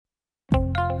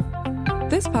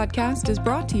This podcast is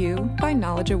brought to you by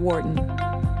Knowledge at Wharton.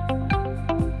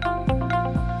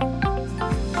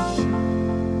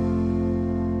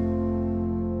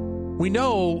 We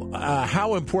know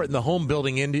how important the home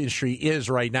building industry is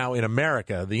right now in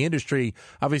America. The industry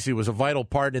obviously was a vital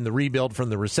part in the rebuild from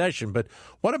the recession, but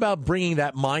what about bringing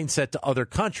that mindset to other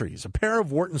countries? A pair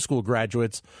of Wharton School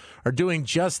graduates are doing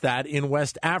just that in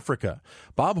West Africa.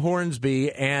 Bob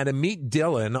Hornsby and Amit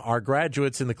Dhillon are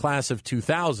graduates in the class of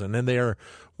 2000, and they are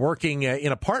working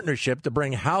in a partnership to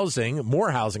bring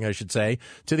more housing, I should say,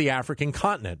 to the African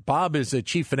continent. Bob is the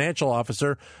Chief Financial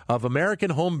Officer of American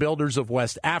Home Builders of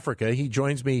West Africa. He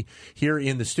joins me here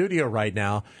in the studio right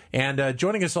now. And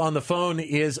joining us on the phone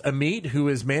is Amit, who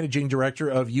is Managing Director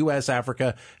of U.S.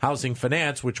 Africa Housing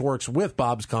Finance, which works with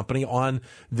Bob's company on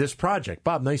this project.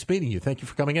 Bob, nice meeting you. Thank you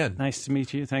for coming in. Nice to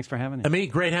meet you. Thanks for having me. Amit,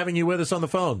 great having you with us on the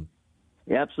phone.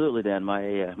 Yeah, absolutely, Dan.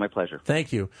 My pleasure.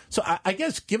 Thank you. So I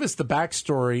guess give us the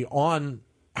backstory on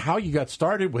how you got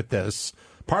started with this.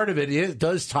 Part of it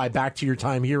does tie back to your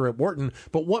time here at Wharton,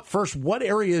 but what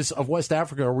areas of West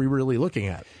Africa are we really looking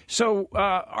at? So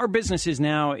our business is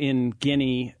now in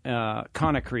Guinea,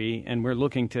 Conakry, and we're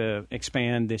looking to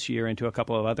expand this year into a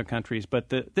couple of other countries. But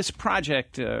this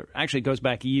project actually goes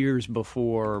back years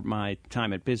before my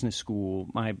time at business school.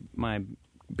 My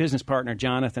business partner,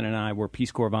 Jonathan, and I were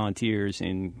Peace Corps volunteers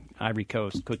in Ivory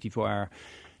Coast, Côte d'Ivoire,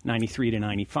 93 to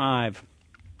 95.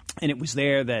 And it was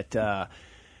there that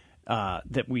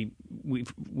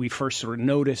we first sort of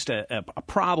noticed a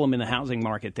problem in the housing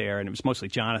market there, and it was mostly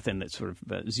Jonathan that sort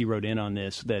of zeroed in on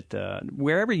this, that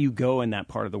wherever you go in that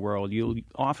part of the world, you'll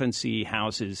often see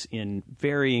houses in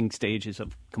varying stages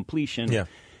of completion. Yeah.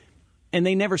 And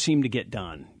they never seem to get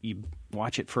done. You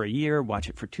watch it for a year, watch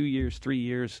it for 2 years, 3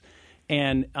 years.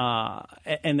 And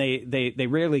they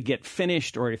rarely get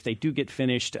finished, or if they do get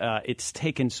finished, it's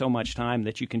taken so much time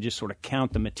that you can just sort of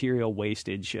count the material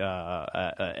wastage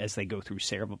as they go through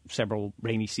several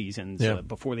rainy seasons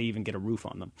before they even get a roof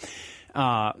on them.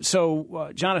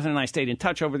 So Jonathan and I stayed in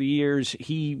touch over the years.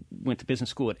 He went to business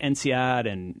school at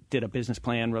INSEAD and did a business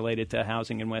plan related to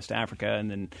housing in West Africa, and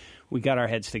then we got our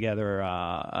heads together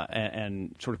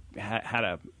and sort of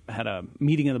had a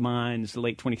meeting of the minds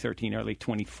late 2013, early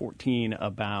 2014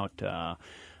 about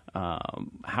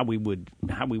how we would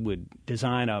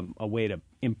design a way to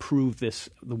improve the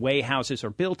way houses are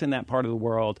built in that part of the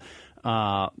world,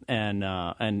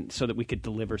 and so that we could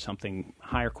deliver something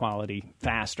higher quality,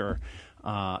 faster,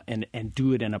 and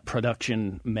do it in a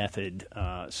production method,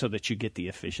 so that you get the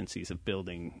efficiencies of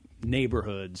building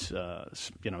neighborhoods,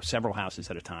 several houses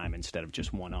at a time instead of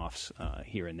just one-offs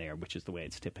here and there, which is the way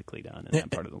it's typically done in that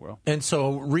part of the world. And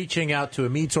so reaching out to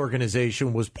Amit's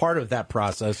organization was part of that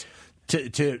process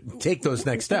to take those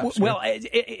next steps. Well,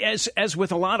 as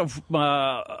with a lot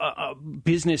of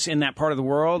business in that part of the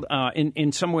world,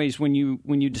 in some ways, when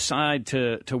you decide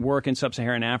to work in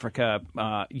sub-Saharan Africa,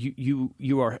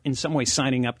 you are in some ways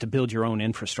signing up to build your own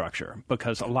infrastructure,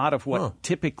 because a lot of what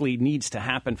typically needs to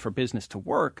happen for business to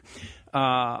work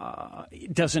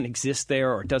doesn't exist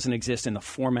there, or doesn't exist in the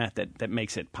format that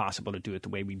makes it possible to do it the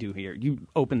way we do here. You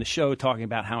opened the show talking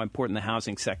about how important the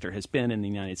housing sector has been in the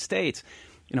United States.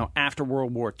 After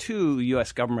World War II, the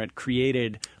U.S. government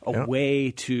created a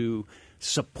way to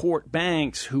support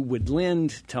banks who would lend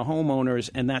to homeowners,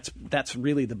 and that's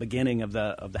really the beginning of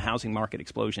the housing market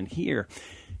explosion here.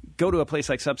 Go to a place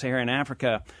like sub-Saharan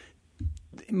Africa,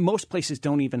 most places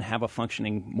don't even have a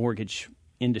functioning mortgage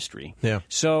industry. Yeah.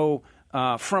 So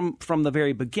from the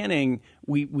very beginning,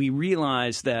 we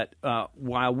realized that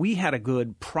while we had a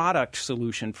good product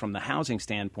solution from the housing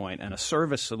standpoint and a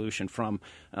service solution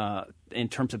in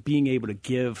terms of being able to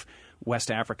give West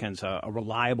Africans a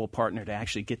reliable partner to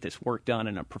actually get this work done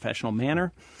in a professional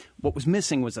manner, what was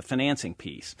missing was the financing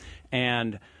piece.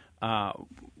 And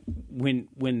when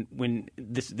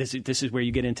this is where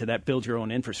you get into that build your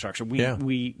own infrastructure.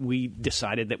 We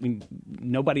decided that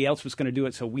nobody else was going to do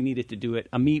it, so we needed to do it.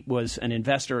 Amit was an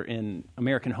investor in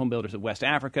American Home Builders of West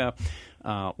Africa,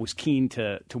 was keen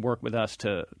to work with us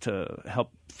to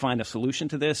help find a solution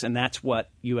to this, and that's what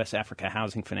U.S. Africa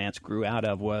Housing Finance grew out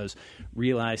of, was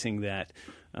realizing that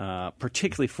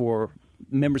particularly for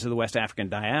members of the West African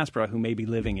diaspora who may be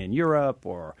living in Europe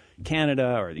or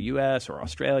Canada or the U.S. or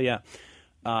Australia,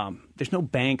 there's no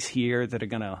banks here that are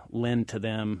going to lend to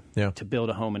them to build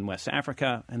a home in West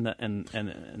Africa, and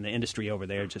the industry over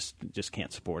there just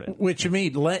can't support it. Which,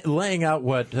 laying out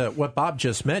what Bob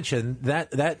just mentioned,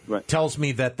 that tells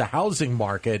me that the housing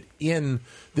market in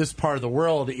this part of the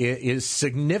world is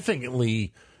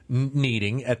significantly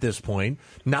needing at this point,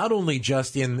 not only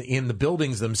just in the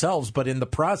buildings themselves, but in the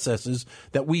processes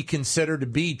that we consider to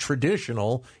be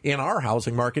traditional in our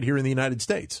housing market here in the United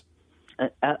States.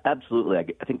 Absolutely.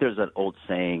 I think there's an old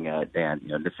saying, Dan,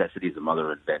 necessity is the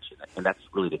mother of invention. And that's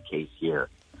really the case here,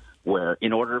 where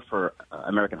in order for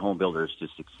American home builders to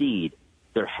succeed,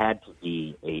 there had to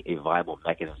be a viable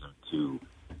mechanism to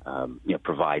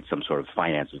provide some sort of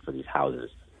financing for these houses.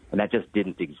 And that just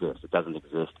didn't exist. It doesn't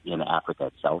exist in Africa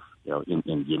itself,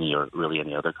 in Guinea or really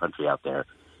any other country out there.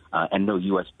 And no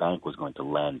U.S. bank was going to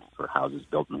lend for houses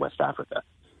built in West Africa.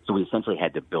 So we essentially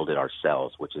had to build it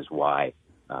ourselves, which is why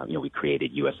we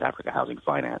created U.S. Africa Housing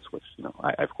Finance, which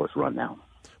I of course run now.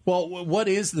 Well, what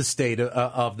is the state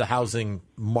of the housing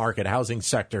market, housing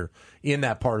sector in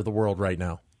that part of the world right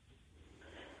now?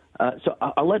 So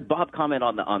I'll let Bob comment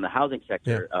on the housing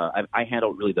sector. Yeah. I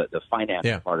handle really the finance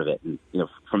part of it, and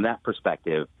from that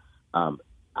perspective,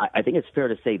 I think it's fair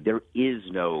to say there is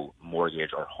no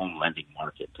mortgage or home lending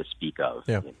market to speak of.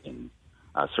 Yeah.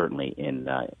 Certainly in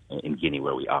Guinea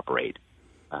where we operate.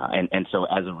 And so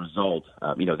as a result,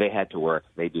 they had to work,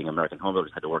 they being American home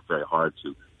builders, had to work very hard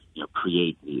to,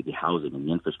 create the housing and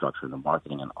the infrastructure and the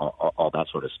marketing and all that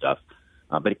sort of stuff.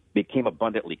 But it became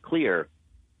abundantly clear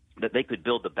that they could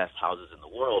build the best houses in the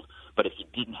world, but if you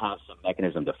didn't have some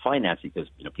mechanism to finance it, because,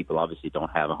 people obviously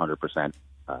don't have 100%,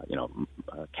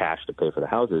 cash to pay for the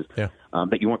houses,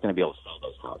 that you weren't going to be able to sell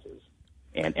those houses.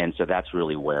 And so that's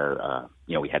really where,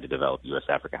 we had to develop U.S.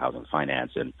 Africa Housing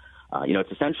Finance. And,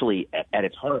 it's essentially at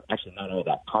its heart, actually not all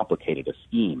that complicated a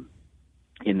scheme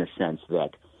in the sense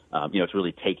that, it's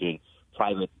really taking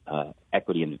private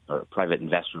equity or private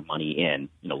investor money in,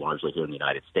 largely here in the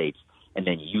United States, and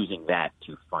then using that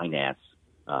to finance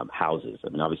houses. I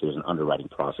mean, obviously there's an underwriting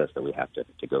process that we have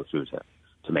to go through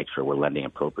to make sure we're lending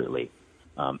appropriately.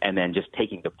 And then just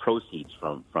taking the proceeds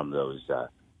from those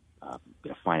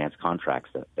finance contracts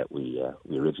that we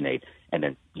originate, and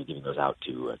then giving those out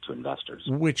to investors.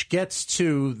 Which gets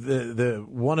to the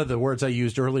one of the words I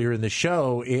used earlier in the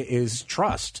show is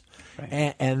trust.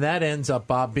 Right. And that ends up,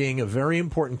 Bob, being a very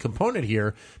important component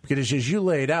here, because as you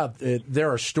laid out,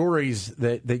 there are stories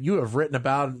that you have written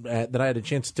about that I had a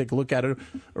chance to take a look at it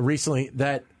recently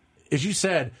that, as you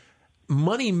said,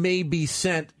 money may be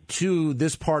sent to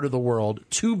this part of the world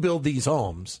to build these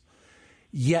homes,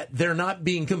 yet they're not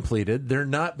being completed, they're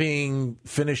not being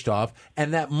finished off,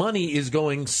 and that money is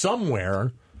going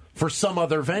somewhere for some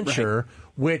other venture,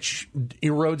 which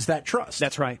erodes that trust.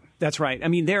 That's right. I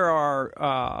mean, there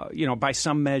are, by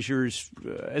some measures,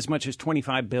 as much as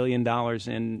 $25 billion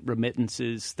in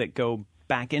remittances that go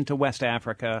back into West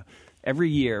Africa every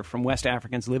year from West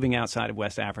Africans living outside of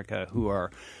West Africa who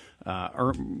are,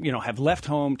 have left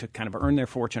home to kind of earn their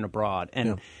fortune abroad.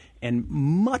 And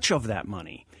much of that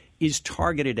money is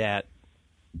targeted at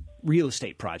real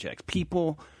estate projects.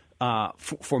 People,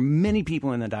 for many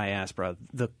people in the diaspora,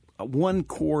 the one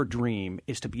core dream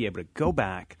is to be able to go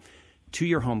back to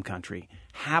your home country,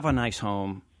 have a nice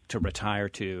home to retire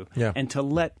to, and to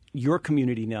let your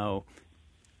community know,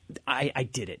 I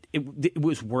did it. It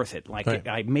was worth it.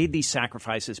 I made these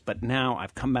sacrifices, but now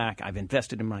I've come back. I've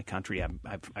invested in my country.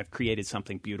 I've created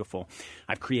something beautiful.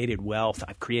 I've created wealth.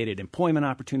 I've created employment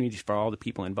opportunities for all the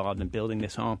people involved in building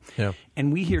this home. Yeah.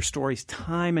 And we hear stories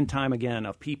time and time again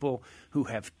of people who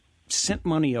have sent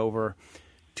money over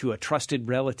to a trusted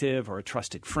relative or a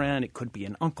trusted friend. It could be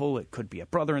an uncle. It could be a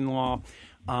brother-in-law.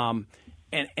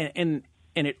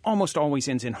 And it almost always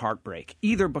ends in heartbreak,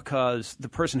 either because the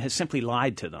person has simply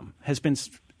lied to them, has been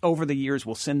over the years,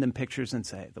 will send them pictures and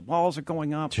say, the walls are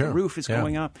going up, the roof is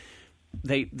going up.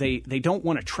 They don't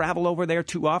want to travel over there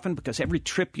too often because every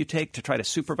trip you take to try to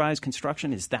supervise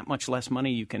construction is that much less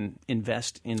money you can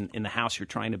invest in the house you're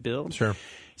trying to build. Sure.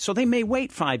 So they may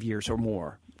wait 5 years or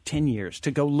more, 10 years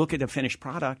to go look at a finished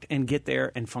product and get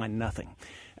there and find nothing.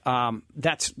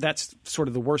 That's sort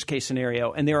of the worst case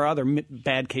scenario. And there are other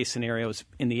bad case scenarios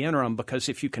in the interim, because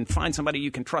if you can find somebody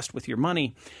you can trust with your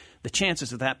money, the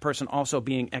chances of that person also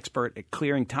being expert at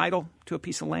clearing title to a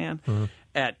piece of land,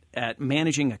 at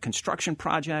managing a construction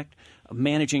project,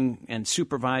 managing and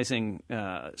supervising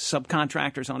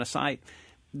subcontractors on a site,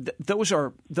 those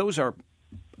are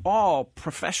all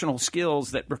professional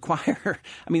skills that require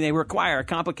a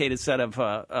complicated set of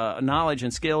knowledge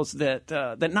and skills that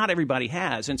not everybody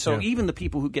has. And so even the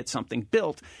people who get something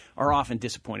built are often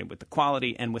disappointed with the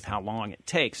quality and with how long it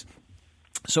takes.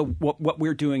 So what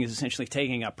we're doing is essentially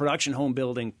taking a production home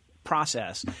building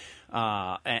process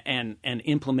and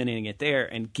implementing it there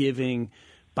and giving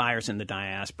buyers in the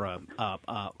diaspora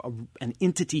an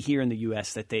entity here in the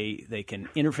U.S. that they can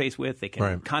interface with. They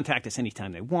can contact us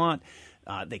anytime they want.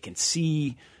 They can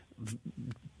see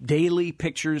daily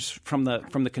pictures from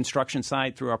the construction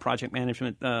site through our project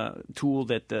management tool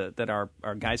that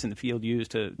our guys in the field use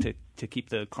to keep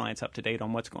the clients up to date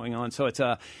on what's going on. So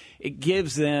it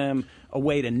gives them a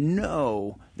way to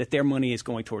know that their money is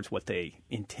going towards what they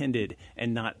intended,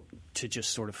 and not to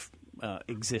just sort of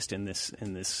exist in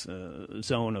this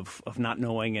zone of not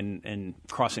knowing and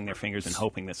crossing their fingers and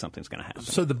hoping that something's going to happen.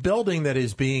 So the building that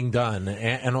is being done,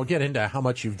 and I'll get into how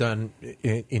much you've done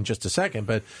in just a second,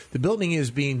 but the building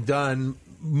is being done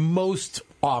most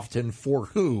often for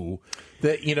who?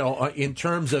 That, in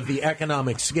terms of the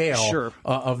economic scale sure.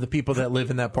 Of the people that live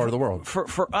in that part of the world.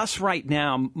 For us right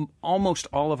now, almost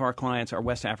all of our clients are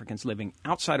West Africans living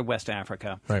outside of West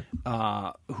Africa, right.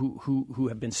 Who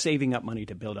have been saving up money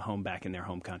to build a home back in their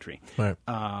home country. Right.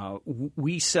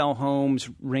 We sell homes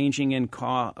ranging in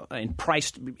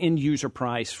price, end user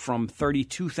price, from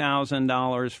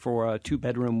 $32,000 for a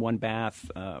 2-bedroom, 1-bath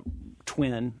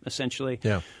twin, essentially.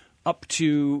 Yeah. Up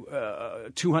to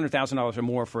 $200,000 or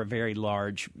more for a very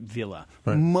large villa.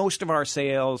 Right. Most of our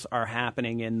sales are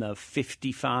happening in the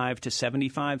 $55,000 to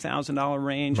 $75,000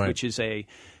 range, right. which is a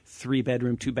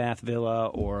 3-bedroom, 2-bath villa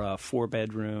or a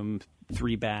 4-bedroom,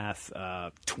 3-bath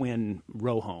twin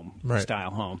row home right.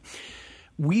 style home.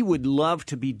 We would love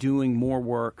to be doing more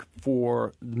work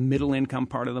for the middle income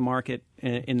part of the market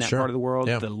in that sure. part of the world,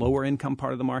 yeah. the lower income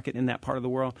part of the market in that part of the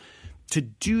world. To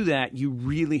do that, you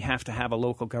really have to have a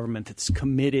local government that's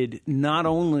committed not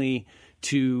only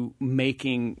to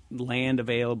making land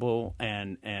available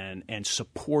and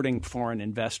supporting foreign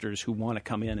investors who want to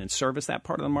come in and service that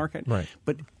part of the market, right.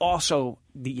 but also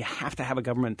you have to have a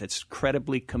government that's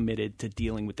credibly committed to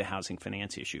dealing with the housing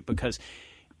finance issue. Because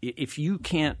if you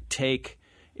can't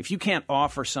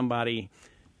offer somebody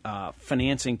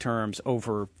financing terms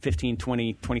over 15,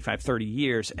 20, 25, 30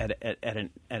 years at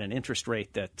an interest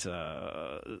rate that's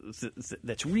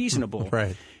reasonable,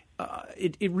 right.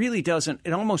 It really doesn't.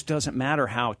 It almost doesn't matter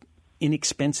how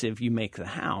inexpensive you make the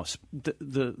house.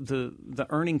 The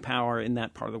earning power in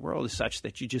that part of the world is such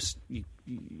that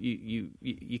you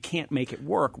can't make it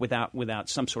work without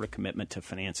some sort of commitment to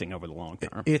financing over the long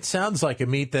term. It sounds like,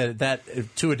 Amit, that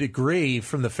to a degree,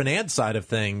 from the finance side of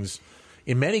things,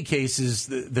 in many cases,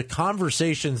 the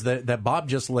conversations that Bob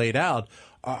just laid out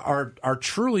are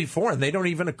truly foreign. They don't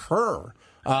even occur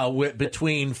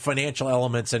between financial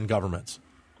elements and governments.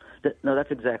 No, that's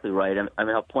exactly right. I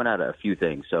mean, I'll point out a few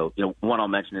things. So, one I'll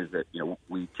mention is that,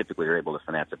 we typically are able to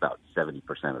finance about 70%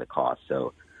 of the cost.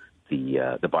 So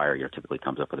the buyer typically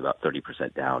comes up with about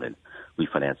 30% down, and we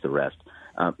finance the rest.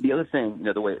 The other thing,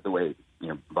 the way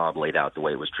Bob laid out the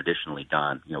way it was traditionally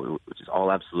done, which is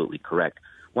all absolutely correct.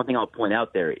 One thing I'll point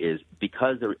out there is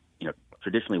because there,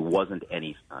 traditionally wasn't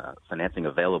any financing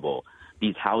available,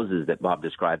 these houses that Bob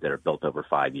described that are built over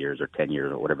 5 years or 10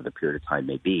 years or whatever the period of time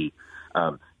may be,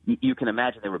 you can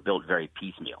imagine they were built very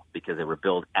piecemeal because they were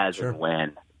built as sure. and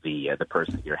when the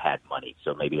person here had money.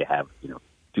 So maybe you have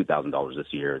 $2,000 this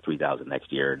year, or $3,000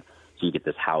 next year, and so you get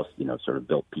this house sort of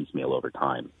built piecemeal over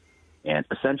time. And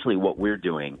essentially, what we're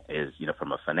doing is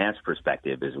from a finance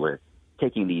perspective is we're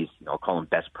taking these, I'll call them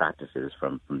best practices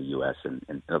from the U.S.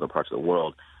 and other parts of the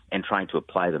world and trying to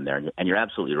apply them there. And you're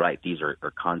absolutely right. These are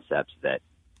concepts that,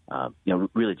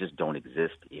 really just don't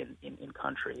exist in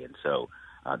country. And so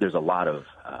there's a lot of,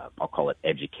 I'll call it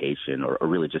education or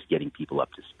really just getting people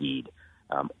up to speed,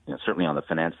 certainly on the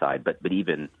finance side, but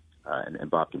even, and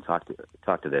Bob can talk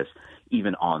to this,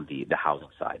 even on the housing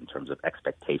side in terms of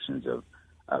expectations of,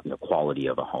 quality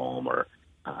of a home or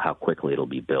how quickly it'll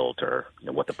be built, or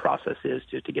what the process is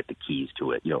to get the keys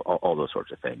to it. All those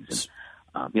sorts of things.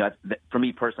 And for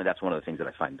me personally, that's one of the things that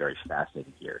I find very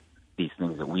fascinating here. These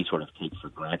things that we sort of take for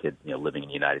granted, living in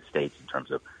the United States, in terms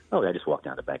of, I just walk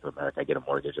down to Bank of America, I get a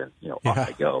mortgage, and off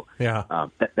I go. Yeah.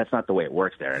 That's not the way it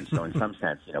works there. And so, in some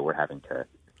sense, we're having to.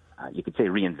 You could say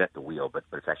reinvent the wheel, but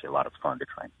it's actually a lot of fun to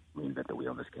try and reinvent the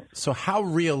wheel in this case. So how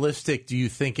realistic do you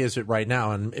think is it right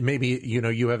now? And maybe,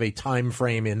 you have a time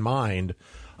frame in mind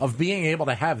of being able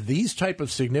to have these type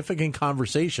of significant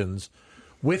conversations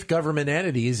with government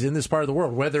entities in this part of the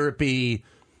world, whether it be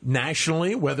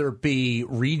nationally, whether it be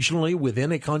regionally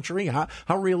within a country? How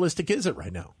realistic is it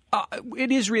right now?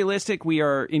 It is realistic. We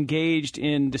are engaged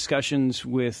in discussions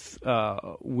with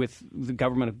the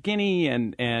government of Guinea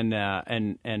and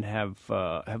have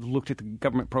looked at the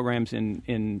government programs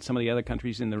in some of the other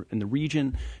countries in the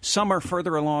region. Some are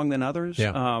further along than others.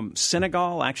 Yeah.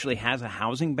 Senegal actually has a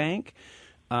housing bank.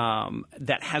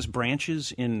 that has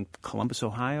branches in Columbus,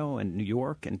 Ohio, and New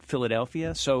York and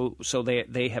Philadelphia. So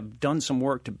they have done some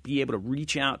work to be able to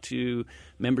reach out to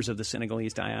members of the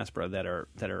Senegalese diaspora that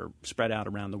are spread out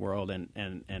around the world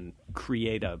and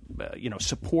create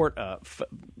support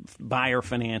buyer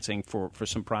financing for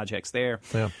some projects there.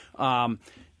 Yeah.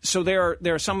 So there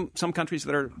are some countries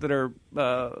that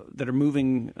are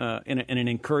moving in an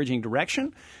encouraging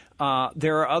direction.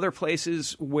 There are other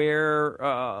places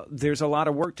where there's a lot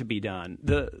of work to be done.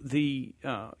 The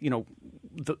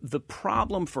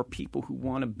problem for people who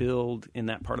want to build in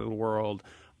that part of the world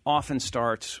often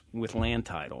starts with land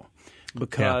title,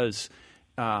 because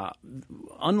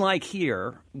unlike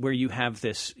here, where you have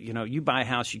this, you buy a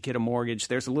house, you get a mortgage,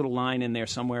 there's a little line in there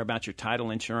somewhere about your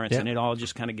title insurance, and it all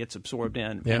just kind of gets absorbed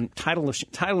in. Yeah. And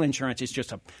title insurance is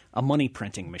just a money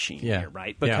printing machine here,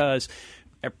 right? Because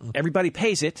everybody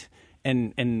pays it,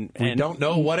 and we don't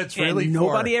know what it's really for.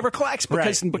 Nobody ever collects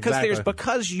because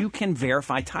exactly. You can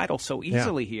verify title so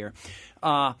easily here.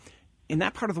 In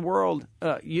that part of the world,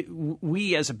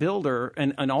 we as a builder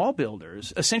and all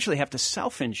builders essentially have to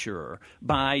self-insure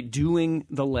by doing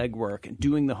the legwork and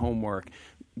doing the homework.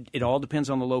 It all depends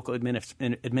on the local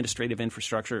administrative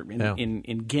infrastructure.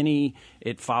 In Guinea,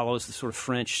 it follows the sort of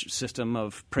French system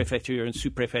of préfecture and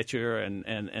sous-préfecture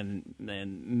and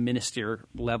minister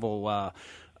level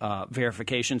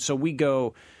verification. So we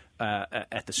go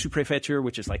at the sous-préfecture,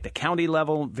 which is like the county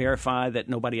level, verify that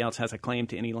nobody else has a claim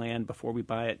to any land before we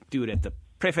buy it. Do it at the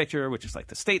prefecture, which is like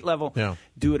the state level. Yeah.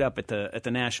 Do it up at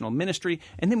the national ministry,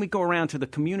 and then we go around to the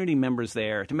community members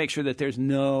there to make sure that there's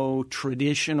no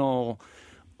traditional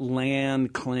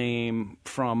land claim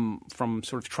from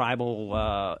sort of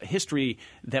tribal history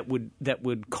that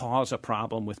would cause a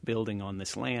problem with building on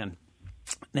this land.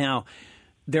 Now,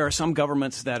 there are some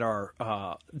governments that are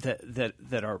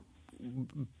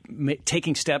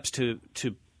taking steps to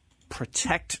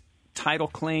protect title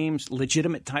claims,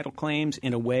 legitimate title claims,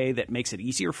 in a way that makes it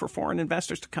easier for foreign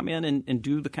investors to come in and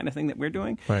do the kind of thing that we're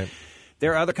doing. Right.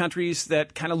 There are other countries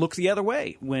that kind of look the other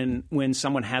way when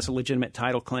someone has a legitimate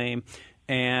title claim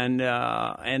and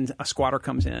a squatter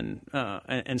comes in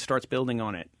and starts building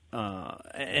on it.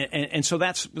 And so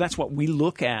that's what we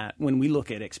look at when we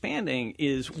look at expanding,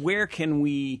 is where can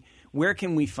we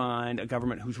find a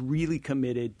government who's really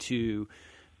committed to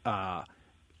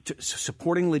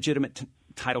supporting legitimate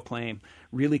title claim,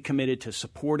 really committed to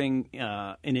supporting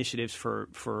initiatives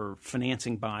for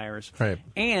financing buyers, right.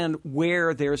 And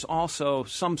where there's also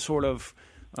some sort of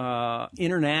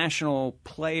international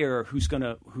player who's going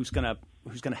to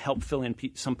help fill in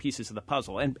some pieces of the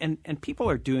puzzle, and people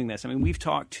are doing this. I mean, we've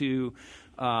talked to.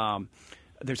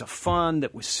 There's a fund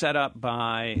that was set up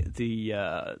by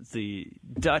the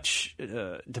Dutch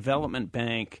Development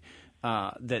Bank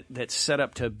that's set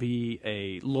up to be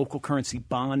a local currency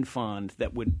bond fund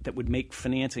that would make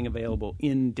financing available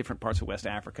in different parts of West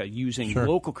Africa using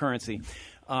local currency.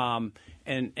 And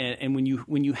when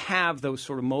you have those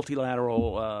sort of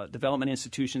multilateral development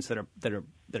institutions that are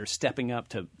stepping up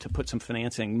to put some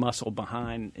financing muscle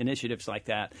behind initiatives like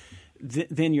that,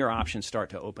 then your options start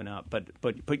to open up.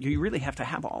 But you really have to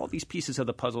have all of these pieces of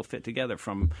the puzzle fit together,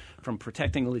 from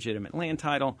protecting legitimate land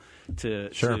title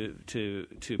to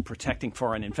protecting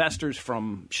foreign investors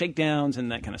from shakedowns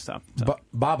and that kind of stuff. So.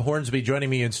 Bob Hornsby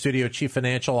joining me in studio, Chief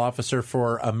Financial Officer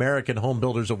for American Home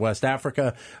Builders of West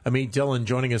Africa. Amit Dhillon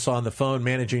joining us on the phone,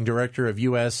 Managing Director of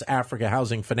U.S. Africa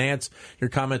Housing Finance. Your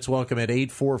comments welcome at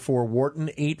 844-WHARTON,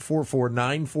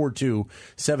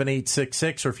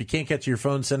 844-942-7866. Or if you can't get to your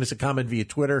phone, send us a comment via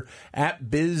Twitter at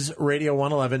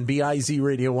BizRadio111,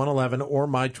 BIZRadio111, or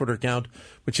my Twitter account,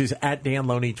 which is at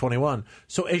DanLoney21.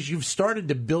 So as you've started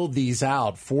to build these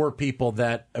out for people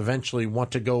that eventually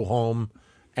want to go home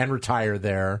and retire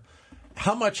there,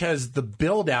 how much has the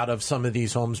build out of some of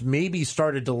these homes maybe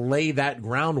started to lay that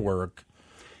groundwork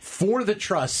for the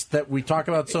trust that we talk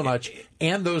about so much,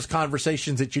 and those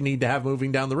conversations that you need to have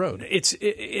moving down the road?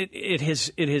 It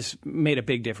has made a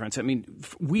big difference. I mean,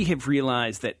 we have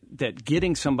realized that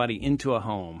getting somebody into a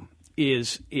home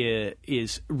is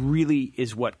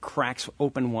what cracks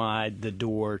open wide the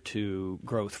door to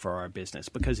growth for our business,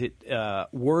 because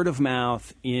word of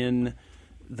mouth in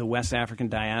the West African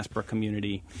diaspora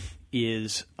community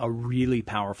is a really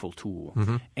powerful tool.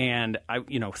 Mm-hmm. And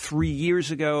 3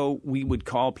 years ago, we would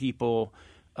call people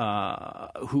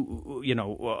who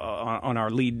on our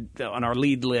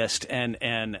lead list,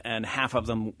 and half of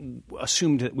them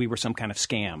assumed that we were some kind of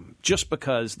scam, just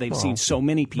because they've seen so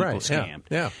many people scammed.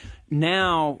 Yeah.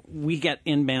 Now we get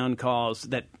inbound calls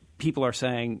that people are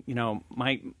saying,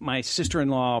 my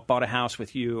sister-in-law bought a house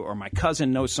with you, or my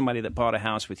cousin knows somebody that bought a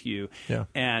house with you,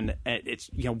 and it's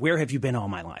where have you been all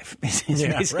my life?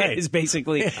 Is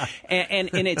basically,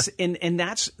 and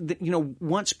that's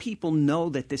once people know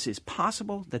that this is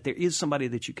possible, that there is somebody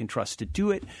that you can trust to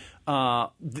do it,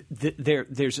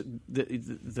 there's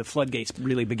the floodgates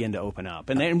really begin to open up,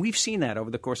 and then we've seen that over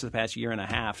the course of the past year and a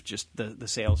half. Just the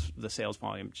sales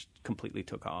volume just completely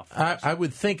took off. I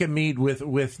would think, Amit,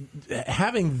 with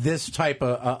having this type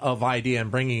of idea and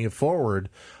bringing it forward,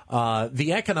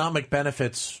 the economic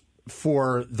benefits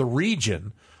for the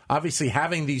region, obviously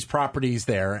having these properties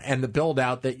there and the build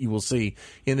out that you will see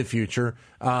in the future,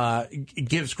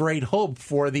 gives great hope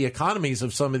for the economies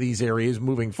of some of these areas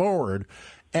moving forward.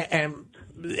 And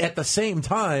at the same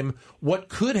time, what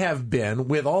could have been,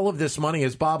 with all of this money,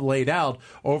 as Bob laid out,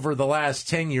 over the last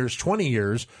 10 years, 20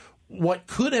 years, what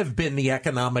could have been the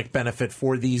economic benefit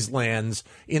for these lands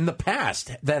in the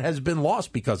past that has been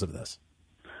lost because of this?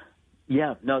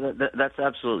 Yeah, no, that's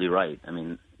absolutely right. I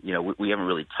mean, we haven't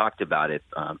really talked about it.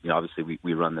 Obviously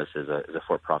we run this as a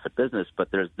for-profit business,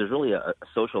 but there's really a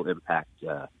social impact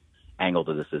angle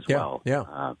to this as well.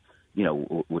 Yeah.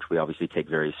 Which we obviously take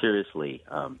very seriously.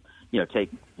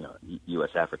 Take U.S.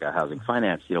 Africa Housing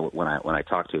Finance. When I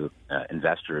talk to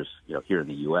investors, here in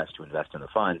the U.S. to invest in the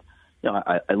fund,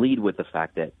 I lead with the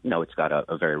fact that it's got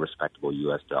a very respectable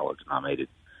U.S. dollar denominated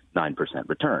 9%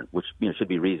 return, which should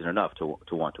be reason enough to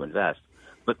want to invest.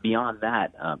 But beyond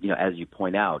that, as you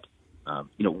point out,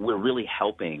 we're really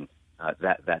helping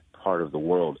that part of the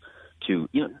world to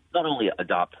not only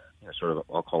adopt sort of,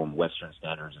 I'll call them Western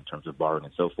standards in terms of borrowing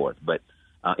and so forth, but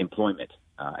employment.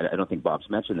 I don't think Bob's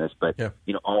mentioned this, but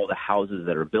all the houses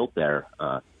that are built there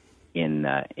in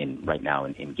right now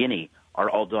in Guinea are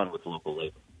all done with local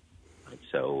labor. Right?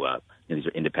 So these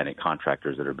are independent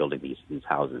contractors that are building these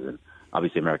houses, and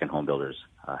obviously American Home Builders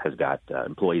has got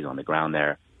employees on the ground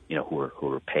there, who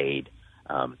are paid,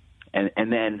 and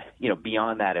then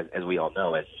beyond that, as we all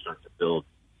know, as you start to build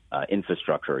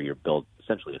infrastructure, you build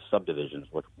essentially a subdivision,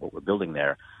 what we're building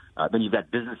there, then you've got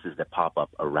businesses that pop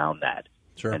up around that.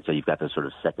 Sure. And so you've got this sort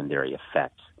of secondary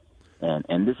effect.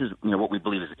 And this is, what we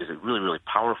believe is really, really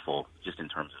powerful just in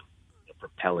terms of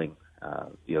propelling,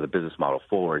 the business model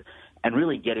forward and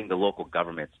really getting the local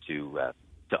governments to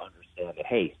understand that,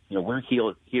 hey, we're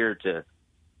here to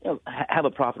have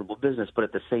a profitable business, but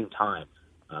at the same time,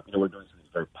 we're doing something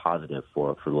very positive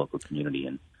for the local community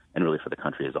and really for the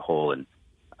country as a whole. And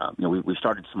we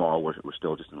started small. We're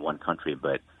still just in one country,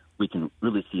 but we can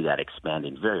really see that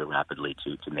expanding very rapidly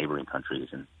to neighboring countries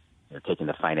and taking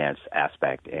the finance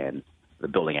aspect and the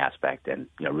building aspect and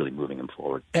really moving them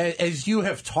forward. As you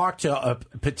have talked to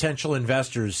potential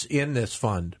investors in this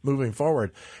fund moving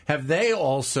forward, have they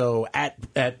also at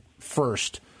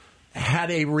first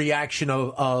had a reaction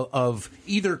of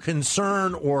either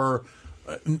concern or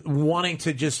wanting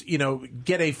to just,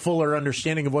 get a fuller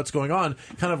understanding of what's going on,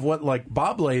 kind of what like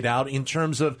Bob laid out in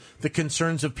terms of the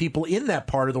concerns of people in that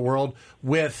part of the world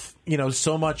with,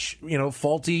 so much,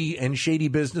 faulty and shady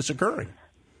business occurring?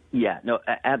 Yeah, no,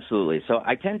 absolutely. So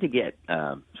I tend to get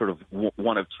sort of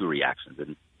one of two reactions,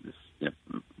 and this,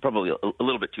 probably a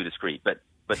little bit too discreet, but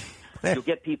you'll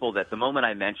get people that the moment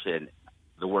I mention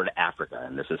the word Africa,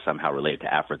 and this is somehow related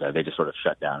to Africa, they just sort of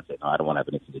shut down and say, no, I don't want to have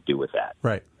anything to do with that.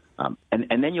 Right.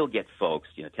 And then you'll get folks,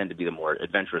 tend to be the more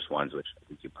adventurous ones, which I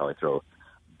think you probably throw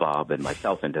Bob and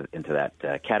myself into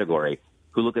that category,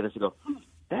 who look at this and go,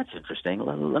 that's interesting.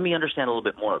 Let me understand a little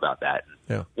bit more about that.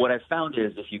 Yeah. What I've found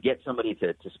is if you get somebody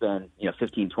to spend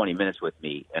 15, 20 minutes with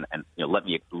me and let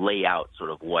me lay out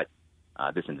sort of what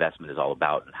this investment is all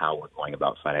about and how we're going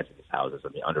about financing these houses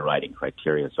and the underwriting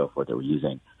criteria and so forth that we're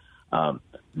using,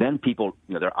 then people,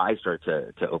 their eyes start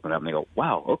to open up and they go,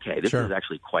 wow, okay, this is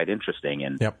actually quite interesting.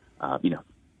 And, you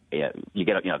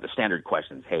get, the standard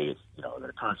questions, hey, are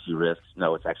there currency risks?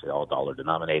 No, it's actually all dollar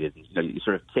denominated. And, you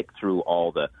sort of tick through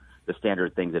all the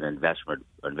standard things that an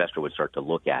investor would start to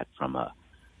look at from a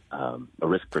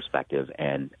risk perspective.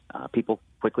 And people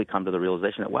quickly come to the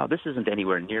realization that, wow, this isn't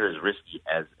anywhere near as risky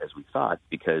as we thought,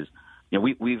 because,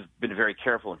 we've been very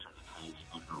careful in terms of how we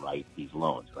underwrite these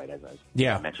loans, right? As I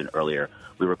mentioned earlier,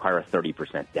 we require a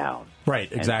 30% down.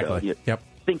 Right, exactly. So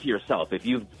think to yourself, if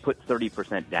you've put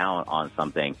 30% down on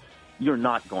something, you're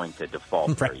not going to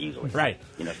default very easily. Right.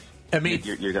 Amit,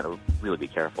 you're going to really be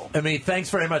careful. Amit, thanks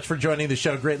very much for joining the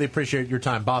show. Greatly appreciate your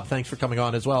time. Bob, thanks for coming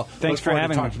on as well. Thanks for having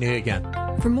me. Talking to you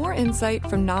again. For more insight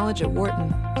from Knowledge at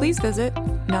Wharton, please visit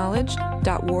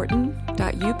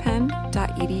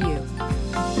knowledge.wharton.upenn.edu.